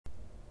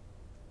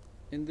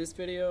In this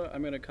video, I'm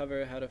going to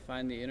cover how to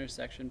find the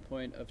intersection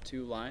point of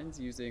two lines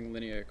using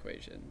linear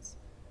equations.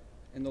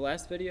 In the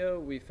last video,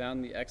 we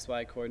found the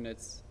xy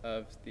coordinates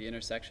of the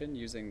intersection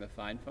using the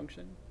find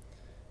function,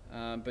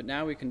 but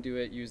now we can do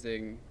it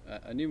using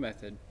a new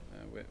method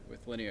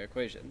with linear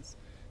equations.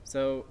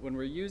 So when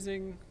we're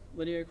using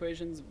linear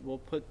equations, we'll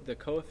put the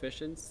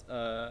coefficients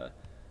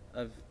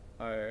of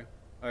our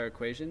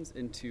equations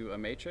into a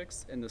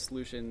matrix and the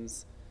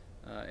solutions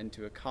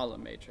into a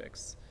column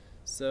matrix.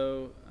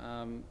 So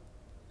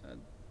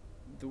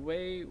the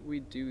way we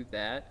do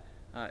that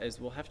is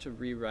we'll have to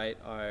rewrite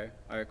our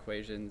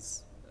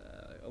equations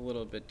a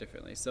little bit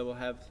differently. So we'll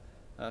have,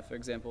 for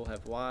example, we'll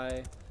have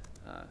y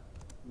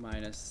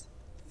minus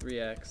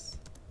 3x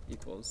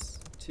equals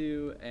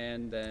 2,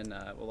 and then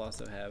we'll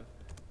also have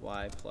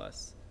y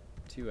plus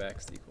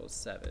 2x equals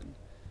 7.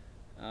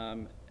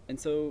 And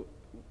so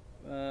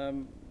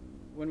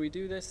when we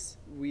do this,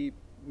 we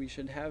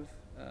should have,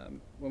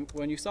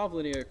 when you solve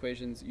linear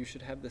equations, you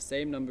should have the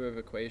same number of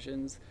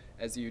equations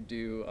as you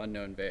do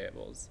unknown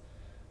variables.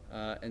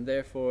 And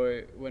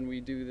therefore, when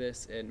we do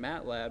this in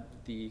Matlab,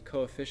 the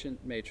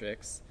coefficient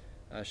matrix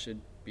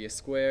should be a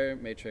square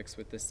matrix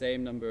with the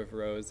same number of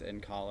rows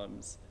and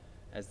columns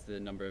as the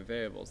number of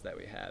variables that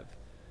we have.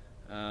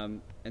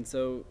 And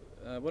so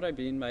what I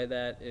mean by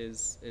that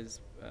is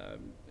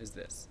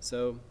this.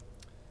 So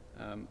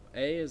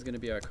A is going to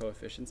be our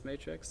coefficients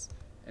matrix,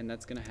 and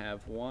that's going to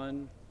have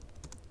 1,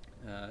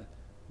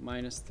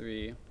 minus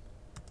 3,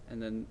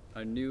 and then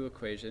our new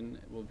equation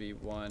will be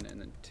 1 and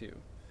then 2.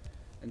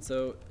 And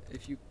so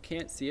if you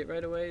can't see it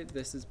right away,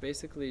 this is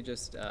basically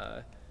just,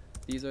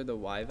 these are the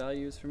y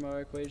values from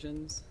our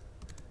equations,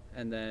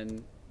 and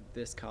then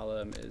this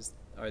column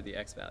are the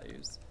x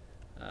values.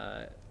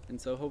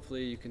 And so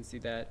hopefully you can see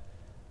that.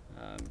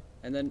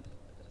 And then,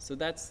 so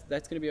that's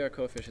going to be our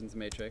coefficients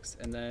matrix,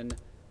 and then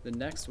the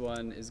next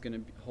one is going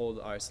to hold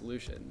our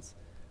solutions.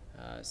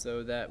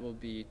 So that will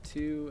be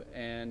 2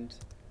 and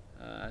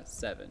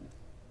 7.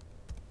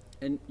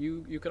 And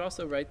you could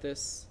also write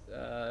this,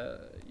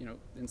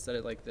 instead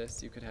of like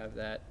this, you could have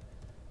that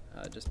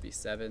just be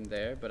 7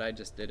 there, but I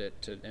just did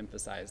it to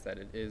emphasize that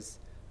it is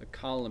a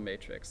column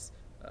matrix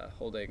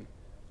holding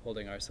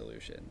our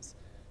solutions.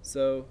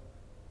 So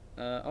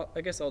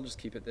I guess I'll just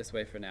keep it this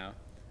way for now.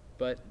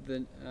 But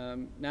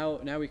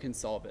now we can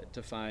solve it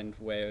to find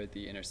where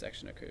the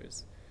intersection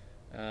occurs.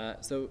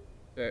 So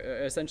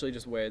essentially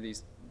just where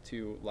these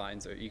two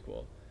lines are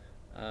equal.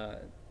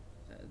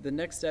 The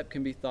next step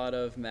can be thought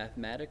of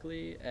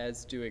mathematically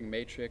as doing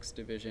matrix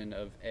division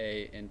of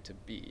A into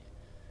B.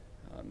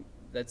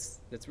 That's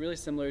really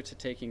similar to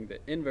taking the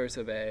inverse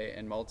of A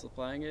and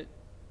multiplying it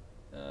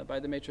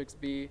by the matrix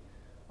B,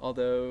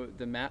 although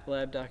the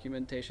Matlab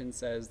documentation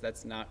says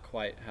that's not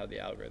quite how the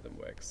algorithm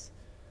works.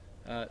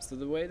 So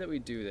the way that we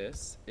do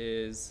this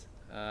is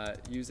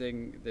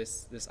using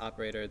this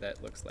operator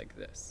that looks like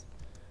this.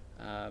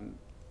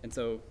 And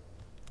so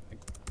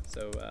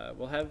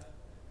we'll have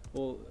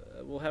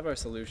our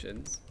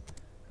solutions,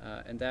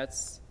 and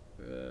that's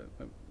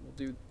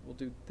we'll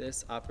do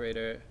this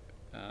operator.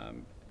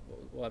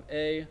 We'll have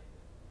A,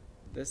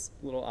 this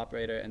little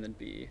operator, and then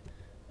B,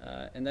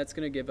 and that's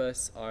going to give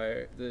us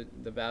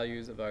the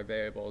values of our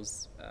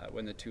variables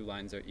when the two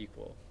lines are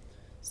equal.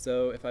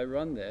 So if I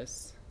run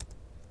this,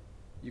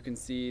 you can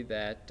see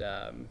that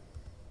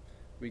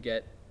we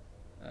get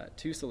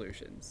two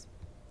solutions,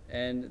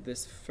 and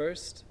this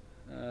first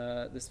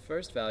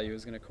value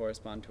is going to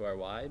correspond to our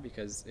y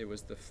because it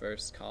was the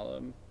first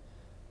column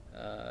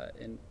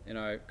in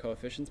our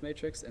coefficients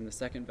matrix, and the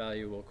second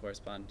value will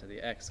correspond to the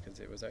x because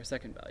it was our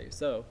second value.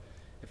 So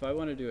if I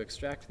wanted to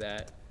extract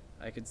that,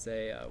 I could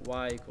say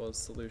y equals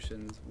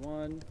solutions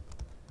 1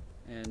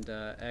 and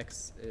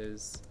x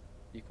is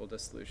equal to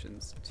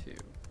solutions 2.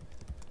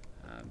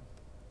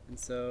 And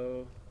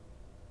so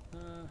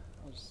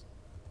I'll just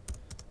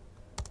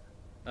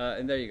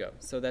and there you go.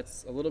 So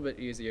that's a little bit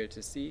easier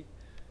to see.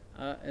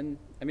 And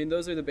I mean,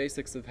 those are the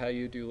basics of how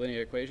you do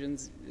linear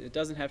equations. It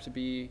doesn't have to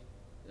be,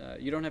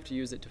 you don't have to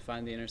use it to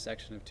find the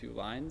intersection of two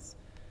lines.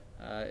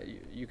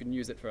 You can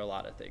use it for a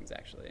lot of things,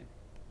 actually.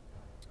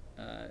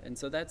 And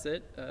so that's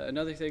it.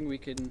 Another thing we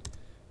can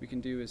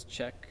do is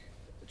check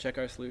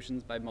our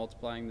solutions by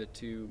multiplying the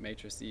two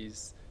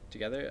matrices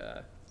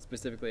together,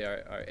 specifically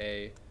our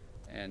A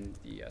and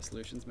the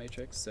solutions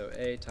matrix. So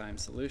A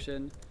times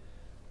solution,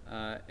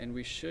 and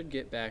we should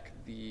get back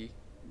the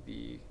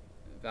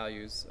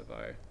values of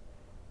our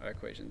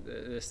equation,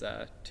 this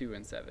 2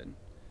 and 7.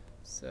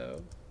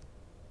 So,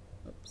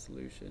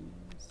 solutions,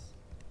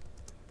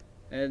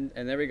 and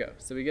there we go.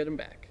 So we get them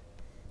back.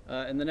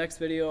 In the next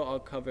video, I'll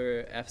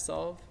cover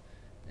fsolve,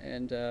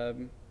 and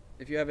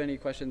if you have any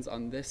questions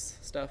on this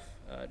stuff,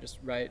 just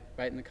write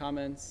in the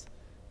comments,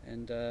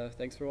 and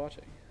thanks for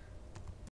watching.